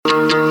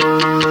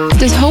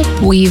does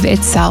hope weave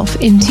itself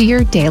into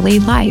your daily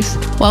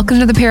life?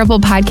 Welcome to the Parable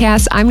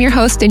Podcast. I'm your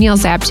host, Danielle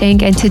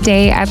Zapchenk, and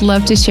today I'd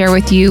love to share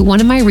with you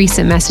one of my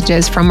recent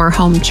messages from our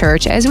home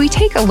church as we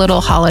take a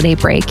little holiday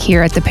break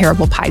here at the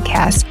Parable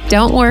Podcast.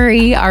 Don't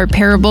worry, our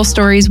parable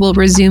stories will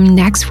resume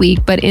next week,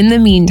 but in the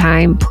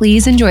meantime,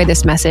 please enjoy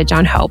this message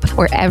on hope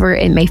wherever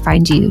it may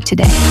find you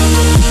today.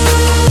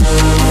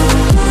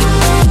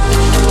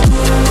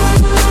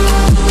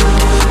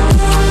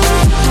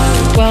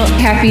 Well,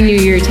 Happy New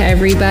Year to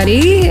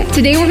everybody.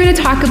 Today we're going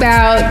to talk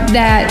about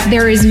that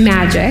there is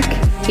magic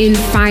in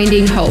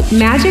finding hope.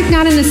 Magic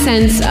not in the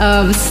sense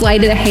of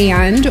sleight of the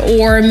hand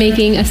or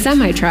making a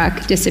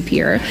semi-truck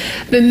disappear,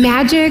 but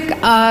magic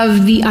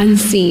of the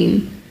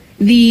unseen,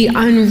 the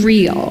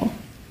unreal.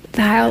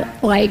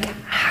 That, like,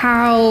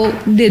 how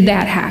did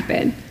that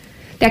happen?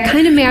 That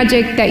kind of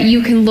magic that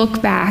you can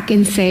look back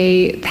and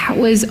say, that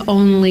was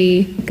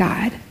only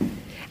God.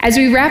 As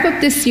we wrap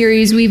up this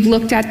series, we've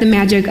looked at the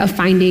magic of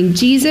finding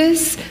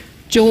Jesus,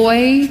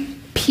 joy,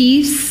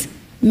 peace,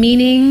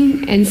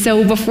 meaning, and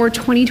so before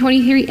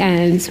 2023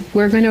 ends,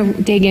 we're going to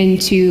dig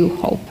into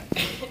hope.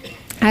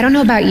 I don't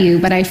know about you,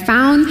 but I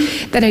found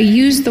that I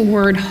use the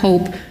word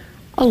hope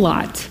a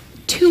lot,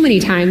 too many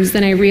times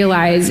than I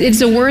realize.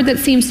 It's a word that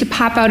seems to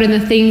pop out in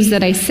the things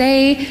that I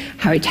say,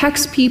 how I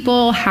text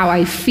people, how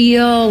I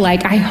feel,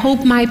 like I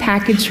hope my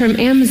package from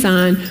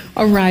Amazon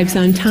arrives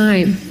on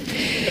time.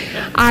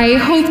 I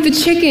hope the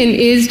chicken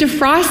is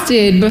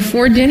defrosted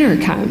before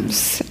dinner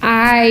comes.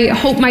 I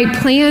hope my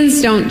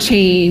plans don't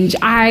change.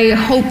 I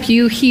hope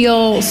you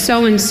heal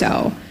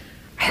so-and-so.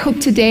 I hope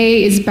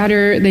today is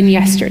better than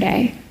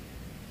yesterday.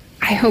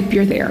 I hope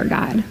you're there,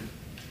 God.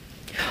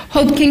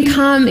 Hope can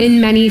come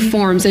in many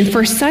forms, and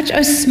for such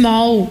a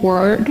small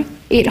word,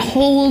 it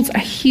holds a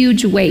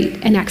huge weight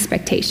and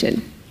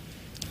expectation.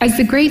 As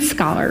the great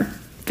scholar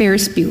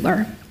Ferris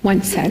Bueller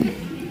once said,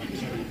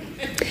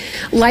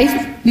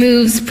 life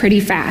moves pretty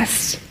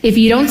fast. If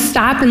you don't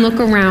stop and look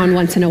around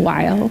once in a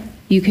while,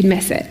 you could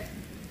miss it.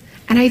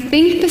 And I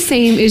think the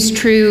same is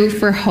true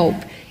for hope.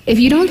 If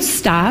you don't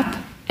stop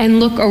and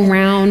look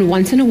around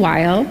once in a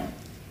while,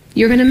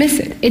 you're going to miss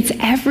it. It's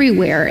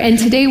everywhere. And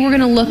today we're going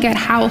to look at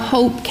how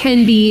hope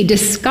can be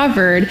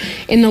discovered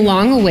in the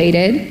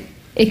long-awaited.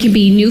 It can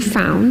be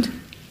newfound.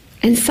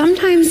 And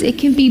sometimes it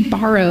can be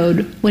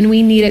borrowed when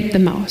we need it the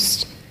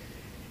most.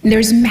 And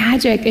there's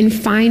magic in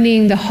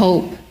finding the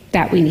hope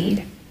that we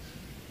need.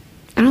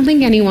 I don't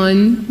think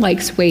anyone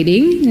likes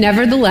waiting.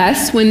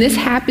 Nevertheless, when this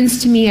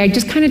happens to me, I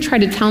just kind of try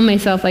to tell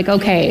myself, like,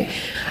 okay,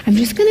 I'm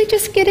just going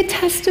to get a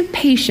test of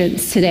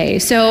patience today.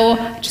 So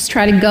just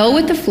try to go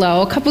with the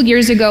flow. A couple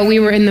years ago, we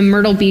were in the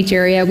Myrtle Beach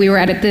area. We were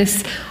at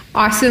this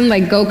awesome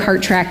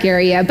go-kart track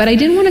area, but I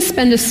didn't want to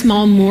spend a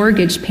small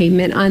mortgage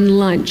payment on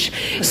lunch.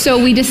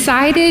 So we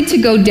decided to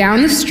go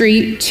down the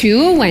street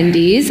to a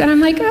Wendy's, and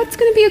I'm like, oh, it's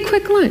going to be a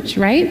quick lunch,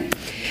 right?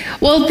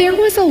 Well, there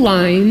was a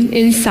line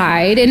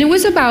inside, and it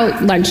was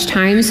about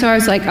lunchtime, so I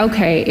was like,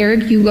 okay,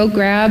 Eric, you go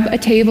grab a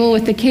table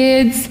with the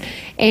kids,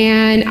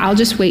 and I'll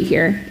just wait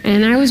here.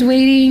 And I was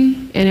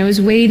waiting, and I was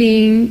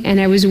waiting, and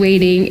I was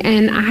waiting,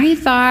 and I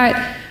thought,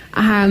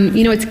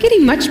 it's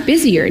getting much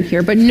busier in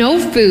here, but no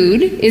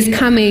food is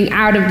coming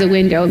out of the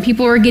window, and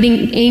people were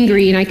getting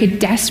angry, and I could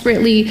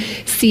desperately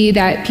see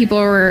that people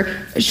were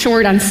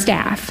short on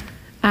staff.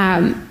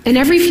 And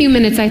every few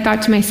minutes I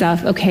thought to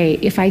myself, okay,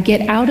 if I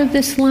get out of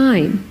this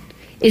line,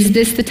 is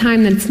this the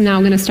time that it's now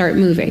going to start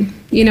moving?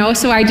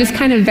 So I just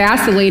kind of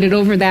vacillated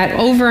over that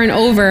over and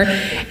over.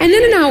 And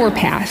then an hour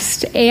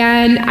passed,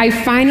 and I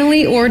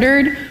finally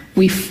ordered.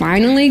 We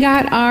finally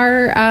got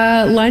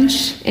our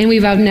lunch, and we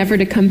vowed never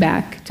to come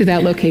back to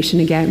that location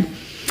again.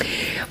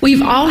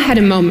 We've all had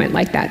a moment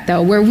like that,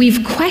 though, where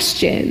we've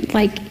questioned,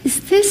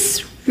 is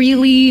this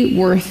really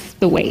worth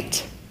the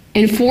wait?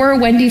 And for a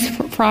Wendy's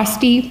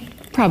Frosty,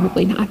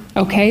 probably not,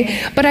 okay?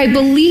 But I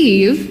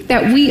believe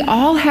that we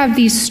all have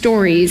these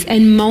stories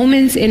and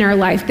moments in our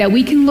life that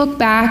we can look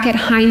back at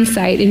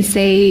hindsight and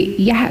say,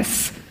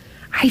 yes,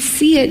 I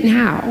see it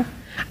now.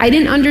 I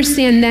didn't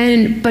understand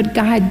then, but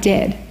God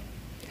did.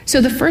 So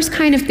the first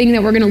kind of thing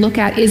that we're going to look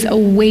at is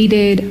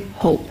awaited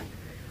hope.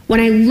 When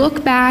I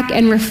look back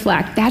and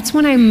reflect, that's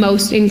when I'm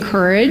most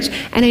encouraged,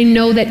 and I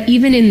know that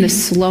even in the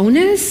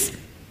slowness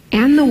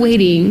and the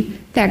waiting,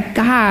 that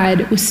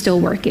God was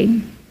still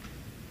working.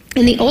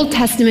 In the Old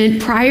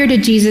Testament, prior to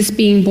Jesus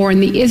being born,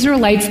 the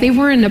Israelites, they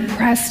were an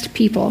oppressed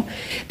people.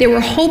 They were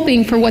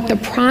hoping for what the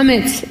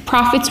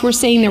prophets were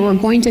saying that were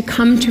going to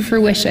come to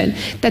fruition,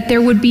 that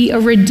there would be a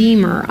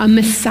Redeemer, a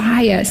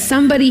Messiah,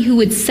 somebody who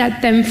would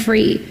set them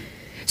free.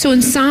 So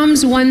in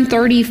Psalms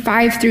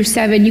 135 through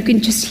 7, you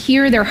can just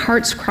hear their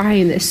hearts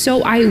crying this.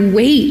 So I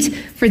wait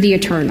for the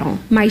eternal.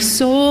 My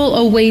soul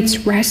awaits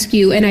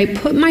rescue, and I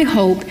put my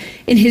hope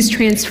in his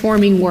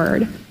transforming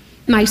word.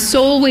 My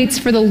soul waits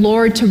for the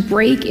Lord to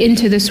break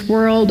into this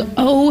world.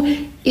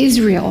 O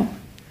Israel,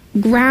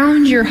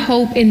 ground your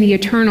hope in the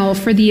eternal,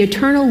 for the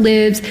eternal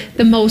lives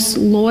the most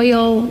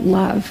loyal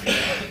love.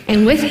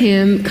 And with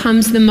him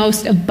comes the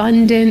most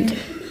abundant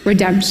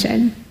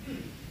redemption.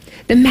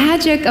 The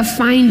magic of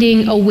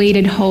finding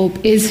awaited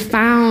hope is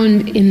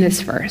found in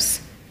this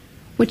verse,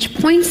 which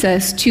points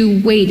us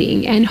to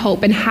waiting and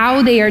hope and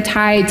how they are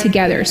tied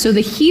together. So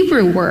the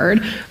Hebrew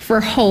word for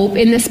hope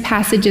in this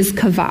passage is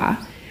kavah,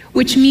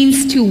 which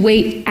means to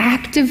wait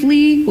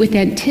actively with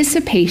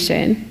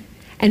anticipation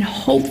and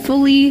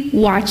hopefully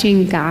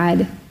watching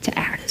God to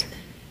act.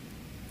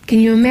 Can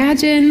you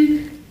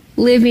imagine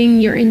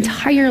living your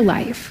entire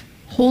life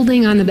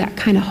holding on to that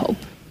kind of hope?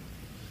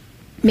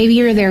 Maybe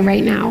you're there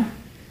right now.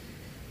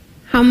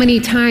 How many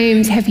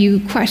times have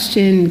you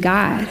questioned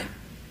God?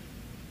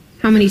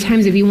 How many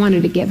times have you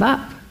wanted to give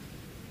up?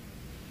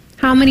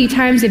 How many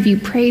times have you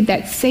prayed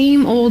that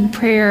same old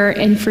prayer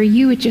and for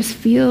you it just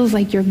feels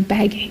like you're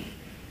begging?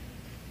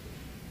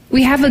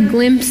 We have a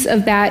glimpse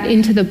of that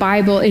into the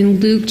Bible in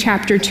Luke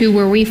chapter 2,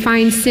 where we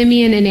find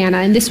Simeon and Anna.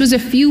 And this was a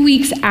few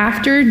weeks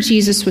after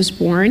Jesus was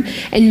born,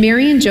 and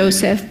Mary and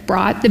Joseph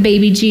brought the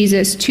baby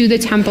Jesus to the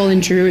temple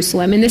in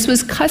Jerusalem. And this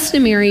was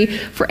customary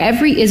for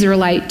every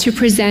Israelite to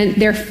present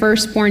their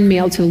firstborn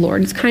male to the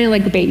Lord. It's kind of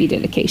like a baby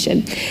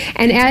dedication.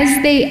 And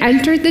as they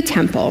entered the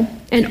temple,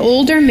 an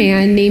older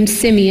man named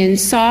Simeon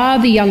saw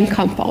the young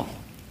couple.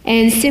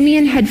 And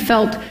Simeon had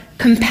felt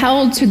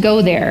compelled to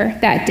go there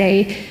that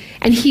day.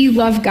 And he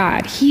loved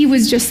God. He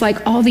was just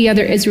like all the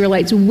other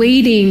Israelites,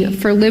 waiting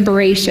for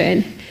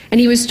liberation. And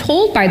he was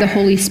told by the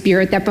Holy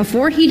Spirit that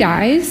before he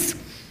dies,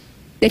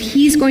 that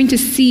he's going to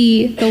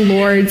see the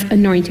Lord's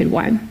anointed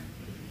one.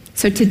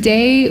 So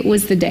today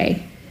was the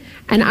day.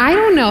 And I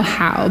don't know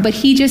how, but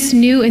he just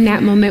knew in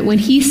that moment when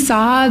he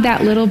saw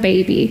that little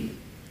baby,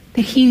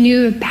 that he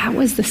knew that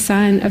was the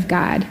Son of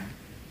God.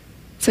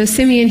 So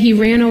Simeon, he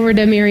ran over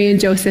to Mary and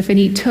Joseph, and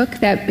he took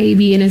that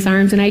baby in his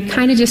arms, and I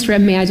kind of just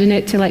imagine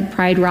it to like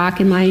Pride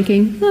Rock and Lion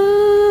King.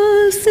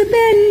 Oh,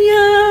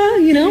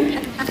 Sabenya,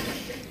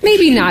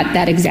 Maybe not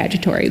that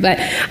exaggeratory, but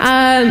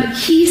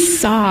he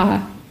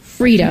saw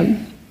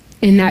freedom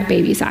in that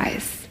baby's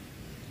eyes.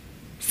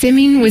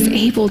 Simeon was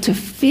able to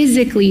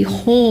physically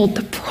hold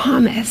the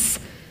promise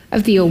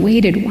of the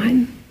awaited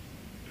one,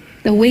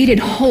 the awaited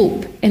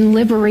hope and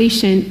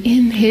liberation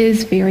in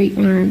his very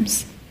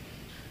arms.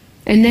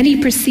 And then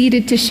he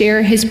proceeded to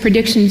share his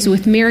predictions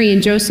with Mary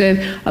and Joseph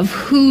of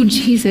who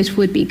Jesus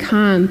would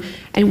become.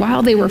 And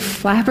while they were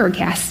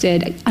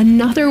flabbergasted,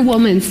 another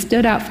woman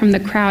stood up from the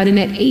crowd, and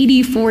at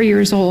 84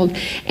 years old,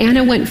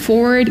 Anna went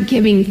forward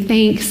giving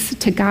thanks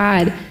to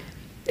God.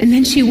 And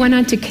then she went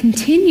on to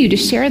continue to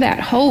share that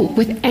hope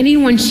with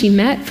anyone she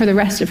met for the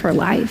rest of her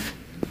life.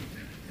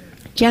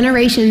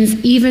 Generations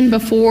even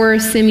before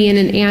Simeon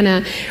and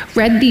Anna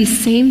read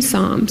these same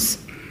Psalms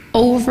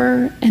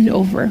over and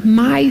over.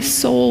 My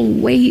soul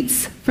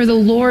waits for the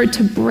Lord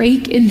to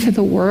break into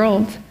the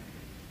world.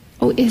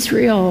 O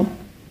Israel,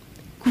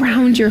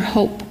 ground your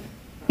hope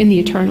in the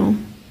eternal.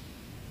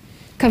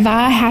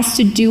 Kavah has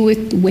to do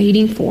with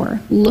waiting for,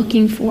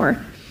 looking for.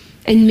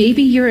 And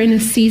maybe you're in a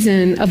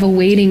season of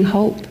awaiting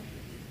hope,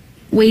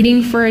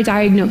 waiting for a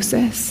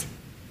diagnosis,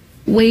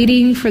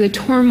 waiting for the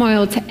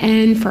turmoil to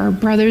end for our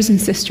brothers and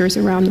sisters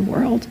around the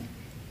world,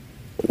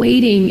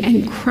 waiting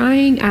and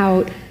crying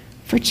out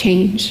for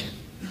change.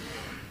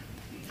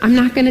 I'm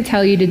not going to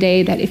tell you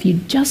today that if you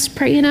just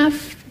pray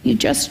enough, you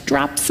just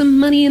drop some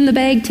money in the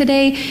bag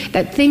today,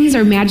 that things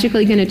are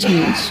magically going to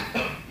change,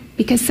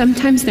 because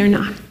sometimes they're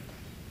not.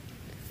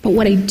 But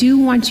what I do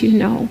want you to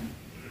know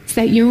is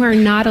that you are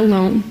not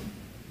alone,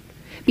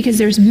 because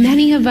there's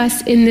many of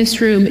us in this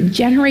room,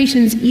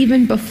 generations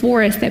even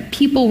before us, that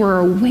people were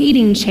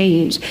awaiting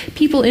change.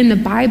 People in the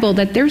Bible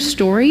that their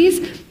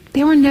stories,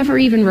 they were never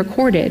even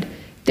recorded.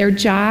 Their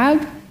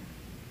job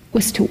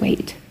was to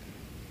wait.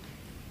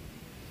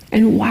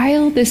 And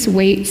while this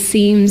wait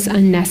seems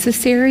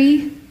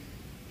unnecessary,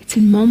 it's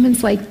in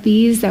moments like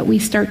these that we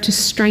start to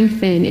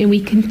strengthen and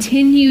we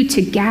continue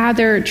to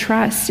gather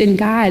trust in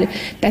God.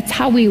 That's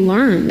how we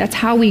learn. That's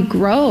how we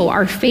grow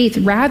our faith,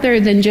 rather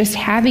than just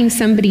having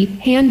somebody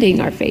handing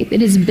our faith.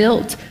 It is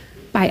built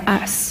by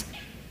us,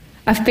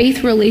 a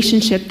faith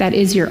relationship that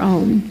is your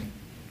own.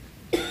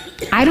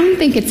 I don't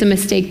think it's a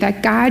mistake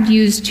that God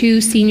used 2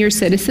 senior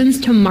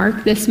citizens to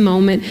mark this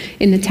moment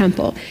in the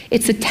temple.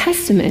 It's a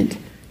testament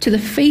to the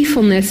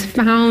faithfulness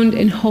found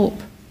in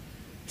hope,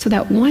 so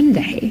that one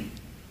day,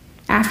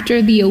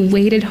 after the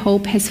awaited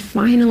hope has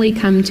finally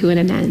come to an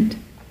end,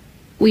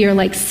 we are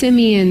like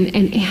Simeon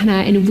and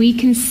Anna, and we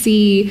can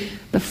see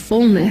the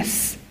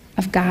fullness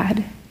of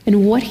God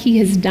and what he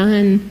has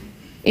done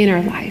in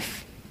our life.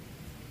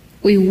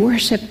 We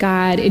worship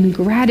God in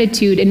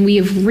gratitude, and we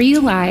have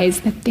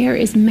realized that there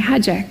is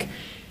magic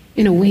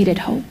in awaited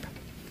hope.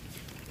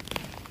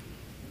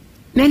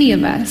 Many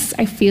of us,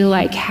 I feel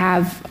like,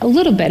 have a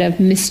little bit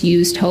of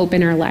misused hope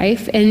in our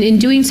life. And in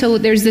doing so,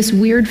 there's this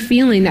weird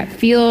feeling that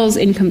feels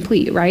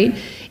incomplete, right?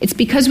 It's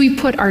because we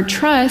put our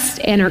trust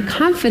and our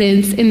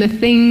confidence in the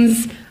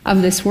things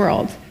of this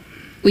world.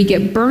 We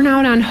get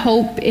burnout on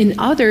hope in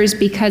others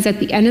because at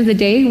the end of the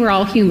day, we're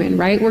all human,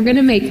 right? We're going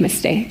to make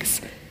mistakes.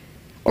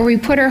 Or we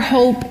put our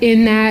hope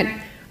in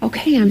that,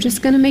 okay, I'm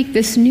just going to make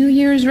this New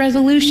Year's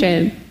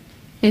resolution.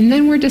 And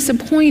then we're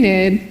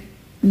disappointed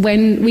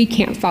when we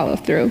can't follow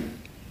through.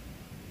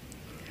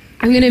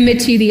 I'm going to admit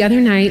to you, the other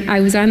night,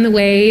 I was on the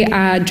way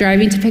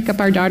driving to pick up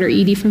our daughter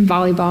Edie from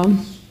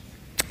volleyball,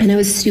 and I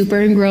was super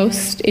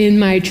engrossed in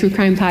my true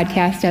crime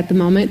podcast at the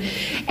moment,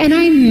 and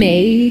I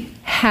may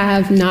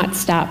have not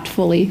stopped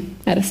fully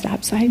at a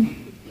stop sign.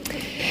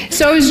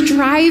 So I was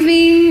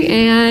driving,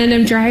 and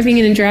I'm driving,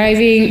 and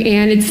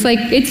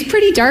it's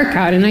pretty dark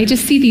out, and I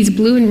just see these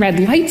blue and red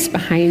lights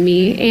behind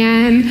me,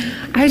 and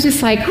I was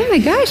just like, oh my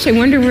gosh, I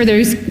wonder where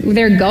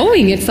they're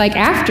going. It's like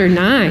after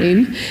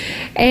 9,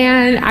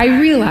 and I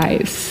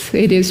realize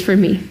it is for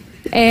me.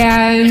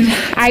 And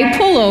I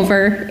pull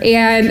over,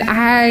 and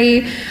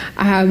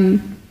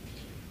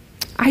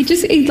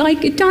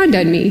it dawned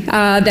on me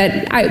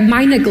that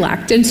my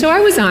neglect. And so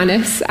I was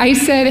honest. I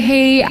said,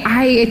 hey,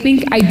 I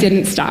think I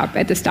didn't stop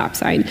at the stop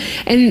sign.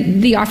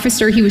 And the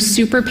officer, he was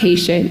super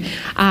patient.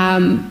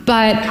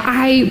 But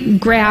I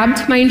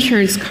grabbed my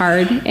insurance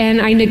card,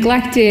 and I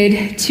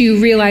neglected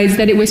to realize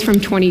that it was from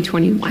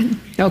 2021.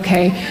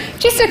 Okay,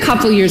 just a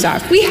couple years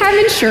off. We have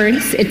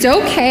insurance. It's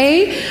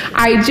okay.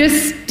 I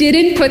just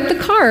didn't put the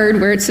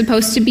card where it's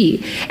supposed to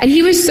be. And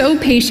he was so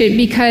patient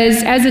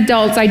because as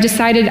adults, I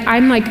decided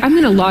I'm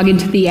going to log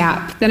into the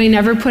app that I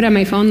never put on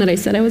my phone that I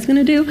said I was going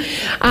to do.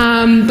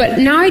 But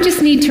now I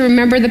just need to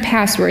remember the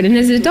password. And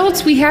as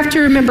adults, we have to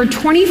remember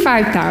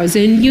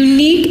 25,000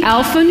 unique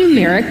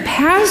alphanumeric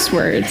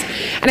passwords.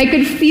 And I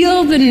could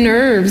feel the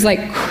nerves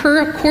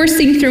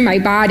coursing through my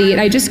body, and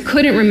I just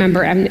couldn't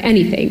remember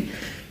anything.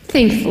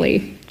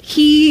 Thankfully,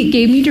 he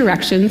gave me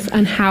directions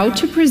on how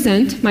to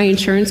present my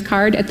insurance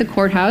card at the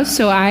courthouse,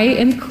 so I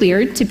am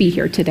cleared to be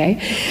here today.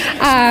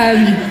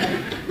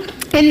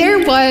 And there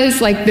was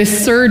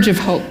this surge of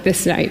hope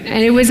this night.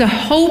 And it was a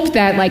hope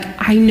that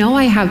I know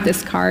I have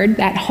this card,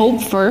 that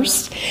hope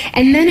first.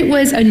 And then it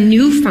was a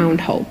newfound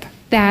hope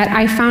that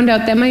I found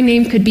out that my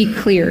name could be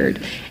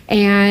cleared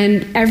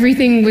and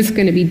everything was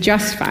going to be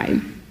just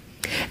fine.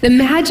 The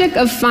magic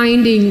of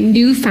finding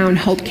newfound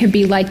hope can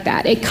be like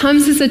that. It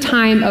comes as a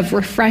time of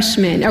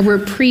refreshment, a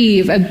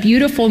reprieve, a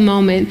beautiful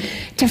moment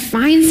to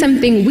find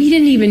something we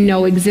didn't even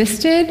know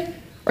existed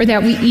or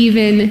that we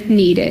even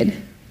needed.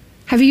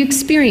 Have you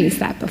experienced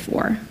that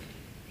before?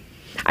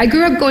 I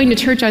grew up going to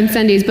church on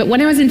Sundays, but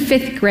when I was in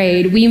 5th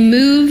grade, we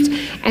moved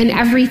and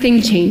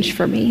everything changed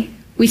for me.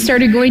 We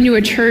started going to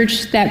a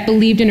church that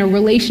believed in a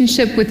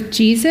relationship with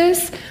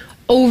Jesus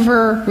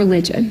over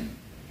religion.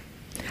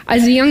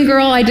 As a young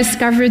girl, I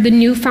discovered the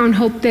newfound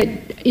hope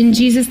in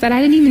Jesus that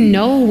I didn't even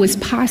know was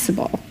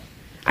possible.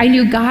 I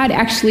knew God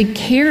actually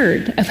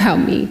cared about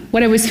me,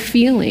 what I was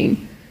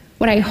feeling,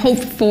 what I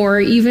hoped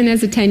for, even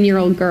as a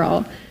 10-year-old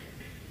girl.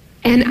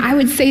 And I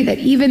would say that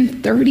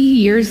even 30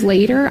 years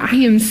later, I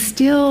am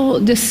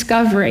still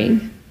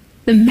discovering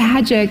the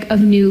magic of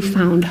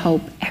newfound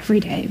hope every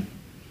day.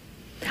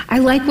 I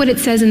like what it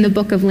says in the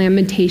book of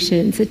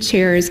Lamentations. It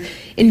shares,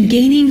 in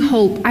gaining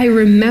hope, I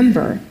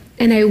remember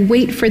and I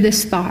wait for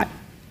this thought.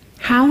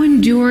 How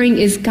enduring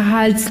is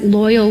God's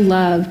loyal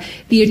love.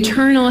 The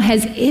eternal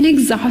has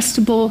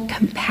inexhaustible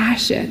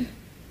compassion.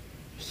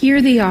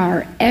 Here they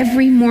are,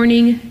 every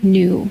morning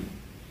new.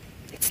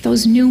 It's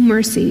those new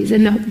mercies.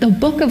 And the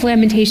book of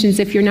Lamentations,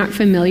 if you're not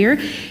familiar,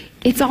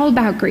 it's all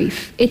about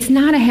grief. It's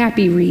not a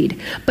happy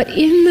read. But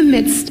in the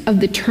midst of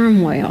the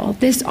turmoil,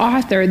 this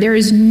author, there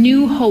is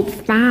new hope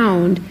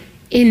found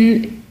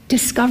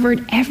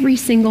discovered every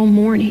single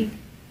morning.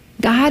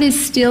 God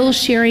is still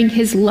sharing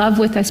his love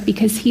with us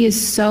because he is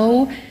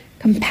so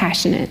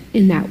compassionate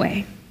in that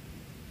way,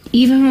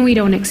 even when we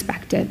don't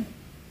expect it.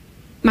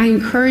 My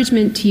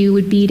encouragement to you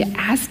would be to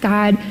ask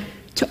God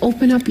to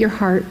open up your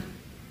heart,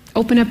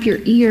 open up your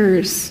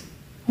ears,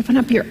 open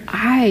up your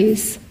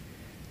eyes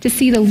to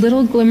see the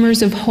little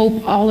glimmers of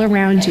hope all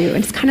around you.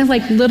 It's kind of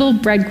like little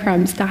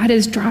breadcrumbs God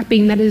is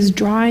dropping that is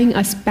drawing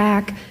us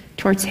back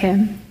towards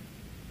him.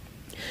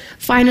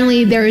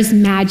 Finally, there is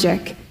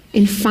magic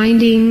in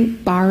finding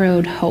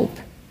borrowed hope.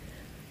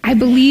 I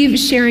believe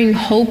sharing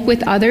hope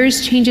with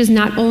others changes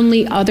not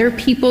only other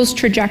people's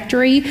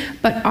trajectory,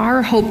 but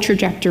our hope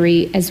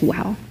trajectory as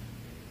well.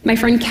 My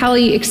friend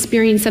Kelly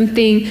experienced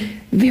something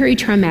very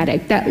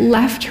traumatic that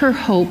left her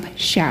hope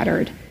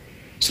shattered.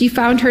 She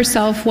found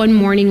herself one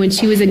morning when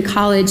she was in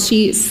college.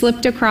 She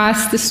slipped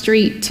across the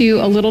street to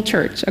a little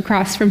church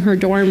across from her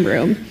dorm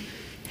room,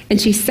 and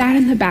she sat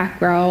in the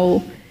back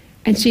row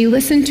and she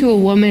listened to a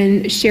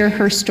woman share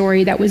her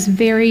story that was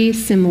very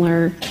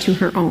similar to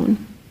her own.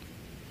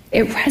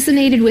 It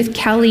resonated with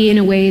Kelly in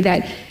a way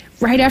that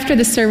right after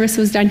the service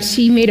was done,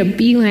 she made a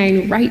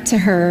beeline right to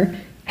her,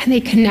 and they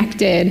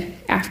connected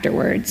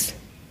afterwards.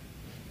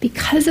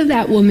 Because of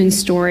that woman's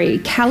story,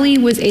 Kelly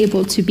was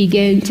able to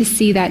begin to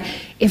see that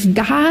if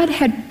God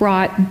had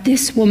brought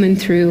this woman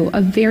through a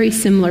very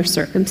similar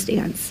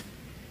circumstance,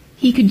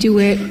 he could do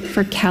it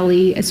for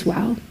Kelly as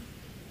well.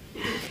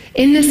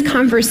 In this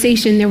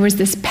conversation, there was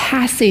this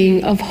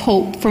passing of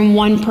hope from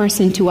one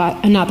person to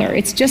another.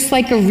 It's just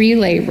like a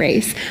relay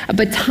race. A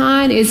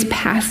baton is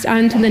passed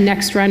on to the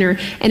next runner,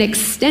 an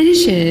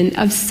extension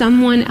of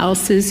someone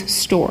else's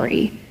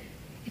story.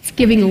 It's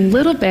giving a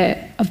little bit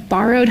of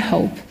borrowed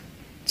hope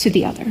to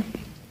the other.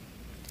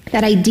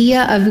 That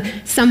idea of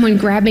someone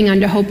grabbing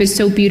onto hope is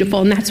so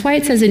beautiful, and that's why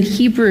it says in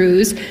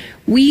Hebrews,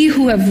 we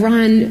who have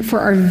run for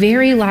our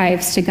very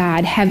lives to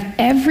God have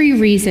every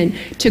reason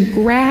to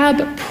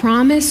grab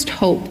promised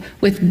hope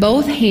with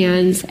both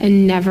hands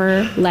and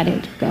never let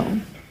it go.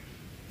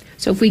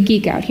 So if we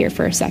geek out here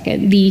for a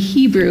second, the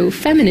Hebrew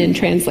feminine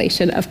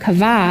translation of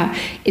kavah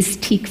is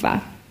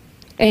tikva,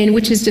 and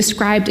which is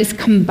described as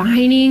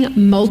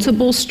combining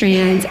multiple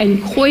strands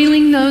and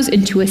coiling those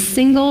into a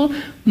single,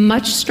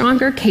 much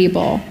stronger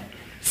cable,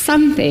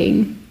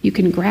 something you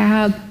can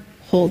grab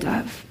hold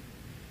of.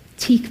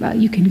 Tikva,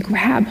 you can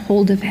grab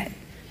hold of it.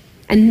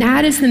 And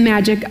that is the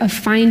magic of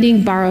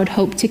finding borrowed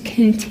hope, to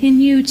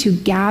continue to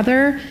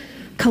gather,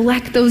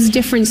 collect those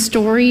different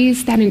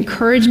stories, that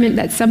encouragement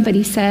that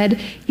somebody said.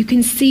 You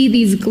can see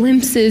these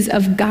glimpses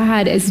of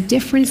God as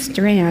different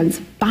strands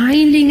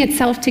binding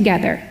itself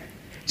together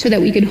so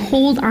that we can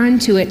hold on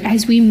to it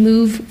as we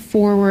move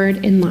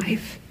forward in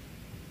life.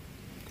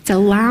 It's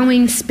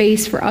allowing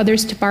space for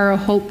others to borrow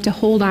hope to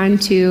hold on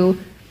to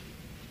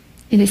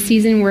in a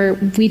season where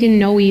we didn't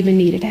know we even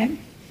needed it.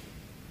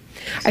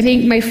 I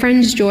think my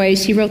friend Joy,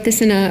 she wrote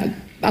this in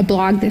a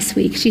blog this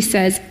week. She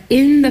says,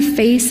 in the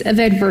face of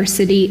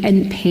adversity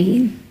and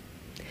pain,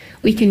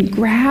 we can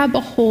grab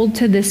a hold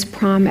to this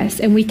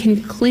promise and we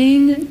can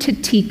cling to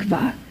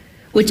tikva,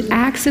 which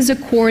acts as a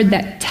cord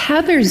that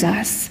tethers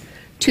us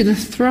to the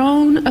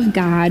throne of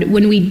God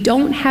when we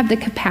don't have the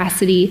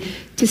capacity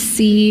to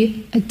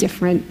see a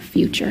different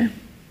future.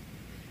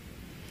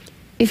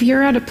 If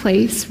you're at a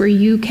place where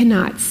you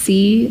cannot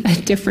see a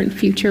different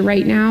future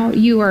right now,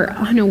 you are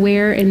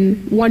unaware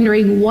and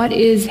wondering what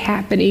is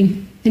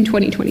happening in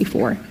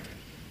 2024,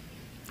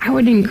 I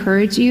would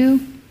encourage you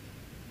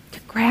to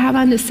grab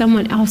onto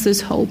someone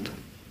else's hope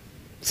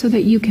so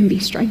that you can be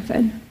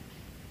strengthened.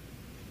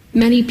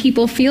 Many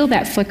people feel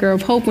that flicker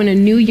of hope when a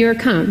new year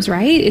comes,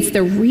 right? It's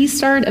the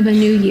restart of a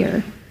new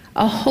year,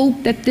 a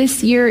hope that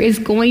this year is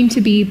going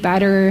to be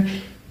better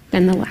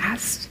than the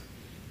last.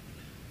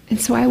 And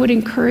so I would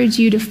encourage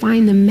you to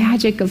find the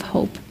magic of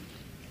hope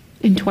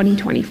in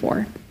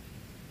 2024,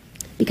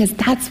 because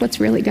that's what's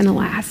really going to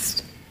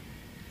last.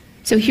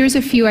 So here's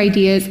a few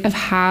ideas of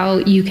how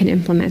you can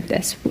implement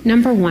this.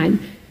 Number one,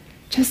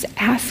 just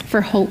ask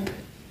for hope.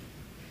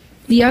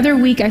 The other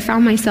week, I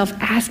found myself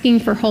asking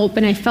for hope,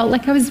 and I felt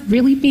like I was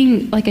really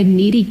being like a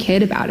needy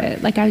kid about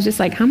it. Like I was just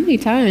like, how many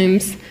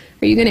times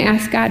are you going to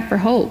ask God for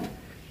hope?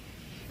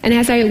 And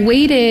as I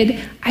waited,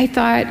 I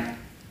thought,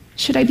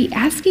 should I be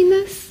asking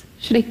this?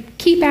 Should I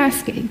keep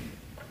asking?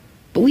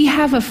 But we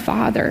have a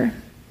Father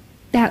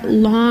that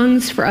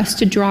longs for us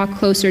to draw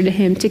closer to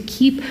him, to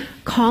keep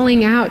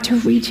calling out, to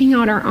reaching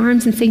out our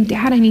arms and saying,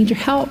 Dad, I need your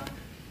help,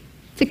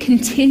 to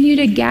continue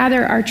to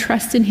gather our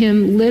trust in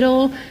him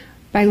little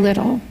by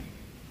little.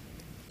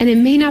 And it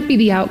may not be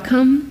the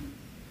outcome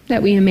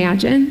that we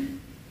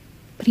imagine,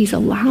 but he's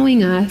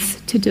allowing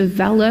us to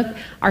develop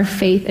our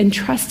faith and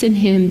trust in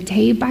him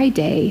day by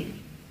day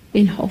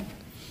in hope.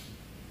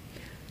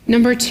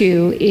 Number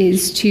two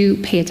is to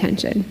pay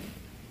attention.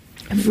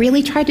 I've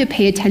really tried to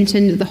pay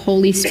attention to the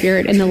Holy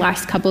Spirit in the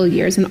last couple of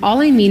years. And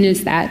all I mean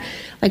is that,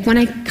 like when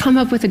I come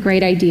up with a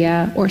great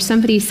idea or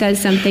somebody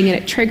says something and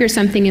it triggers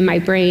something in my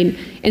brain,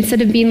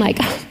 instead of being like,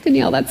 oh,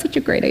 Danielle, that's such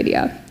a great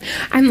idea,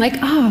 I'm like,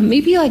 oh,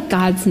 maybe like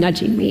God's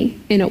nudging me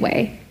in a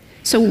way.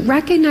 So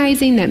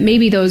recognizing that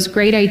maybe those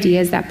great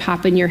ideas that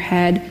pop in your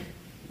head,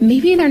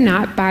 maybe they're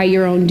not by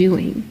your own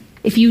doing.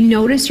 If you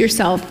notice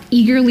yourself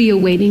eagerly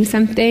awaiting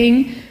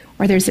something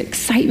or there's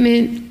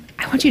excitement,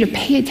 I want you to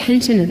pay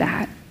attention to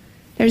that.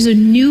 There's a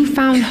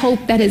newfound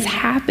hope that is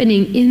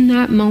happening in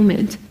that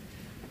moment.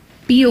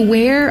 Be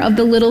aware of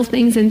the little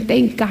things and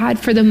thank God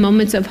for the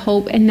moments of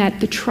hope and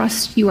that the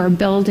trust you are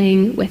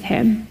building with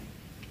him.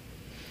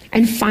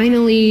 And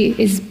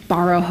finally is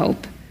borrow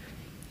hope.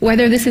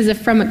 Whether this is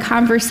from a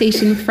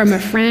conversation from a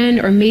friend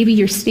or maybe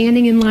you're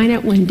standing in line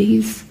at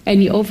Wendy's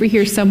and you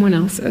overhear someone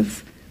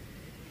else's.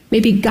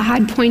 Maybe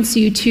God points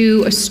you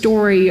to a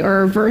story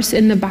or a verse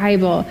in the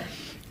Bible.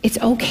 It's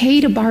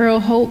okay to borrow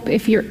hope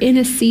if you're in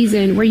a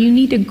season where you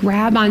need to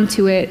grab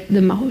onto it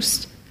the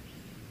most.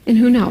 And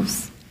who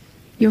knows?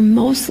 You're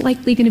most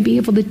likely going to be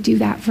able to do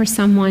that for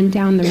someone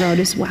down the road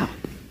as well.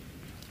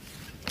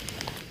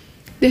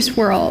 This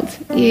world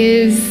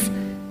is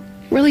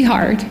really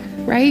hard,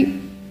 right?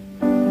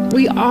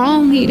 We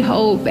all need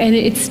hope, and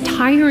it's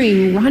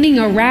tiring running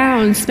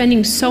around,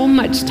 spending so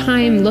much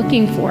time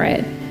looking for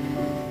it.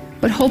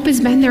 But hope has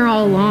been there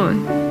all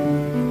along.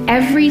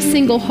 Every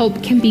single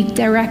hope can be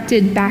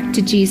directed back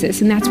to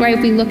Jesus. And that's why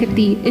if we look at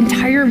the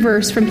entire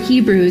verse from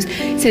Hebrews,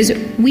 it says,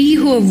 we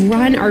who have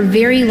run our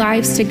very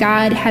lives to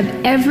God have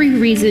every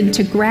reason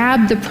to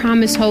grab the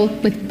promised hope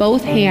with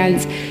both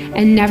hands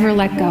and never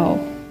let go.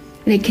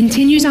 And it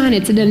continues on.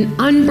 It's an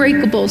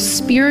unbreakable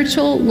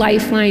spiritual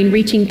lifeline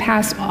reaching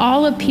past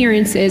all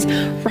appearances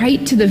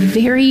right to the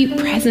very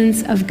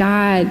presence of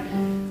God,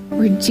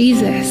 where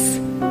Jesus,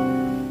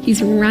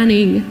 he's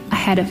running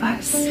ahead of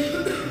us.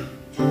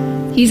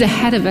 He's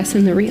ahead of us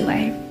in the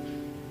relay.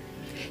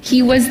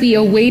 He was the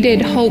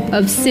awaited hope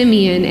of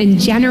Simeon and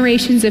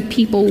generations of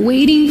people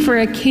waiting for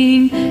a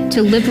king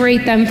to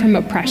liberate them from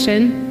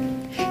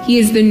oppression. He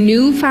is the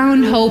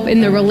newfound hope in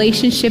the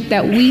relationship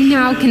that we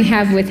now can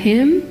have with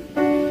him.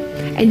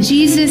 And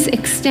Jesus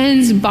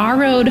extends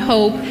borrowed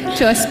hope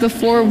to us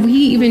before we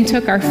even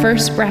took our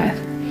first breath.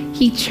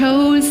 He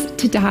chose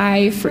to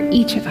die for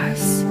each of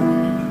us.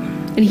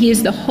 And he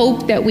is the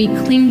hope that we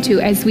cling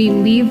to as we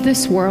leave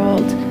this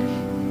world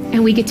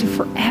and we get to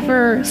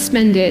forever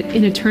spend it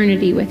in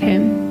eternity with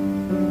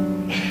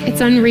him. It's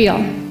unreal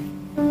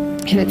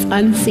and it's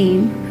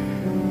unseen.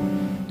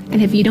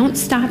 And if you don't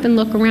stop and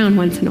look around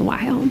once in a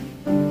while,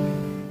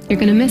 you're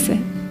going to miss it.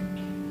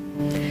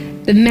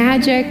 The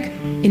magic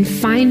in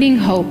finding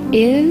hope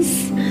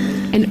is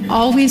and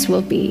always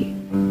will be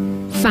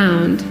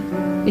found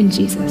in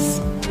Jesus.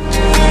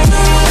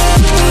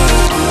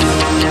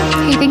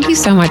 Hey, thank you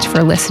so much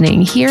for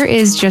listening. Here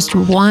is just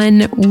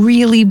one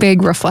really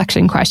big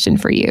reflection question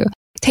for you.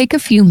 Take a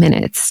few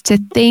minutes to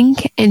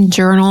think and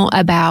journal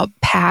about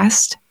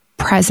past,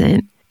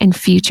 present, and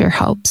future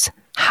hopes.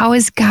 How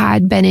has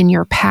God been in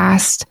your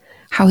past?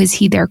 How is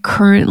he there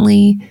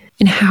currently?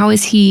 And how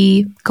is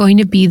he going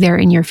to be there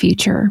in your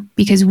future?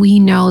 Because we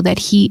know that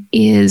he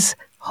is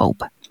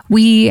hope.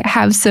 We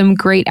have some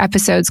great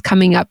episodes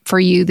coming up for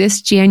you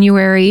this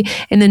January.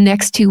 In the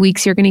next 2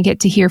 weeks, you're going to get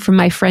to hear from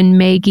my friend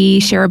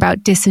Maggie, share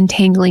about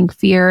disentangling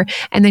fear,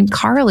 and then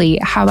Carly,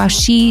 how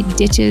she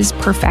ditches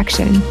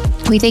perfection.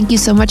 We thank you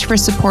so much for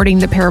supporting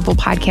the Parable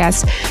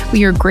Podcast.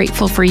 We are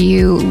grateful for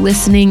you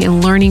listening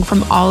and learning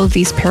from all of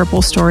these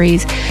parable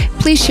stories.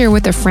 Please share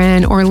with a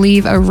friend or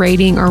leave a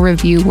rating or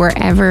review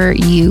wherever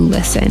you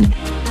listen.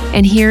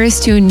 And here is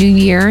to a new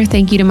year.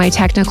 Thank you to my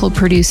technical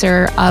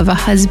producer of a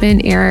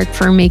husband, Eric,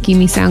 for making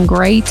me sound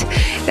great.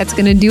 That's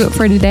going to do it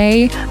for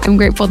today. I'm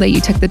grateful that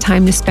you took the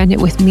time to spend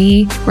it with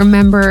me.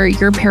 Remember,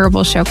 your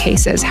parable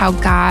showcases how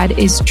God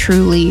is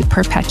truly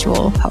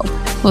perpetual hope.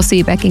 We'll see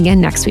you back again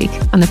next week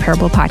on the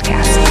Parable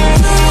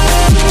Podcast.